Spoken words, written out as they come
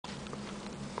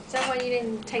Is that why you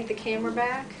didn't take the camera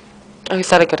back? Oh, he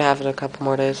said I could have it a couple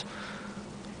more days.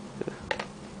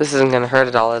 This isn't gonna hurt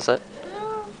at all, is it?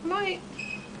 Oh, might.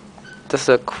 This is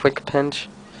a quick pinch.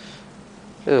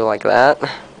 Ooh, like that.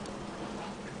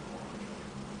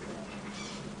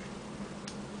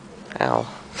 Ow.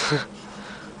 Well,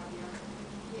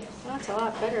 that's a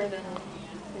lot better than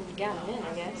when you got them in,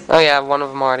 I guess. Oh yeah, one of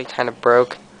them already kind of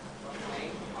broke.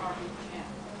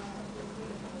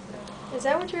 Is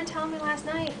that what you were telling me last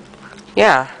night?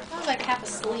 Yeah. I was like half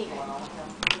asleep.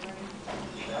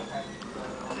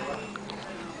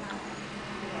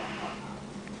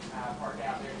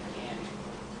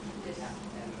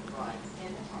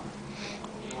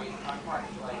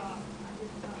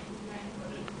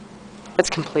 It's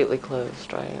completely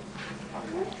closed, right?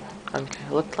 Okay,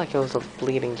 it looked like it was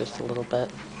bleeding just a little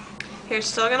bit. You're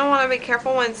still going to want to be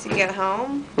careful once you get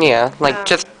home. Yeah, like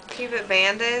just... Keep it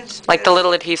bandaged. Like the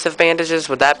little adhesive bandages,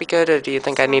 would that be good, or do you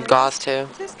think I need gauze too?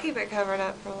 Just keep it covered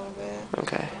up for a little bit.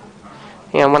 Okay.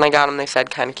 Yeah, when I got them, they said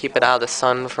kind of keep it out of the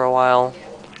sun for a while.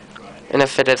 And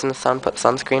if it is in the sun, put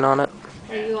sunscreen on it.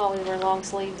 Well, you always wear long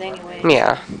sleeves anyway.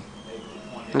 Yeah.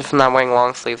 And if I'm not wearing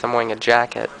long sleeves, I'm wearing a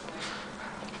jacket.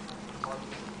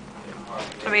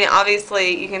 I mean,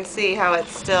 obviously, you can see how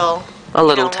it's still A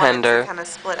little tender. It's kind of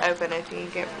split open if you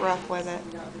get rough with it.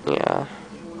 Yeah.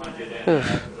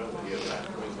 Oof.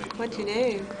 What'd you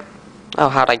do? Oh,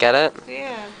 how'd I get it?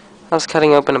 Yeah. I was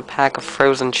cutting open a pack of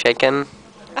frozen chicken.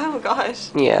 Oh, gosh.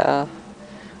 Yeah.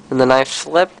 And the knife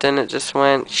slipped and it just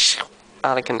went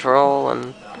out of control.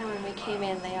 And When we came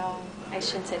in, they all, I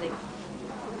shouldn't say they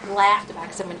laughed about it,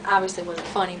 because I mean, obviously it wasn't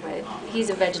funny, but he's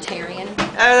a vegetarian.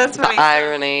 Oh, that's funny. the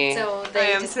irony. So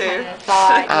they am just too. kind of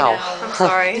thought, Ow. you know. I'm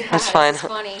sorry. That's fine. It's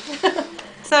funny.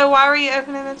 So why were you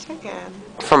opening the chicken?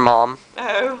 For Mom.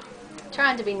 Oh.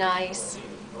 Trying to be nice.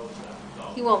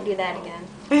 He won't do that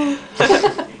again.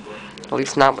 At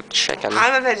least not with chicken.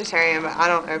 I'm a vegetarian, but I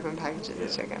don't open packages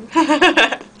of chicken.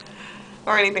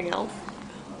 Or anything else.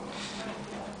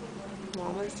 I'm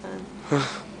almost done.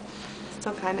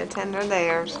 Still kind of tender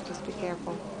there, so just be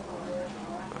careful.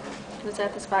 Was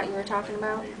that the spot you were talking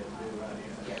about?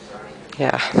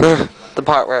 Yeah. The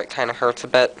part where it kind of hurts a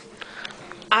bit.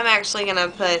 I'm actually going to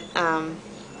put,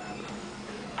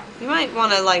 you might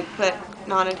want to like put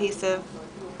non-adhesive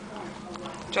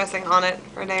dressing on it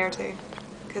for a day or two.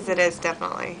 Because it is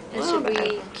definitely And should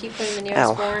we keep putting the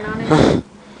Ow. Neosporin on it?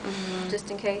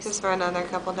 Just in case? just for another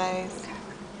couple days.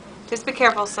 Just be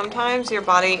careful. Sometimes your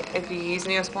body, if you use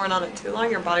Neosporin on it too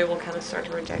long, your body will kind of start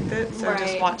to reject it. So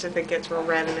just Right. watch if it gets real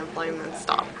red and inflamed, then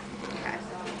stop. Okay.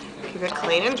 Keep it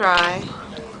clean and dry.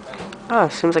 Oh,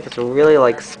 it seems like it's really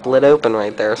like split open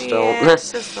right there still. Yeah,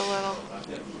 it's just a little.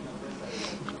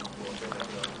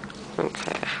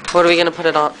 Okay. What are we gonna put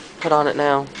on it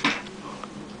now? I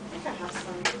think I have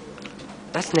some.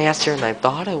 That's nastier than I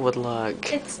thought it would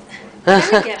look. It's gonna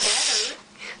get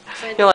better. But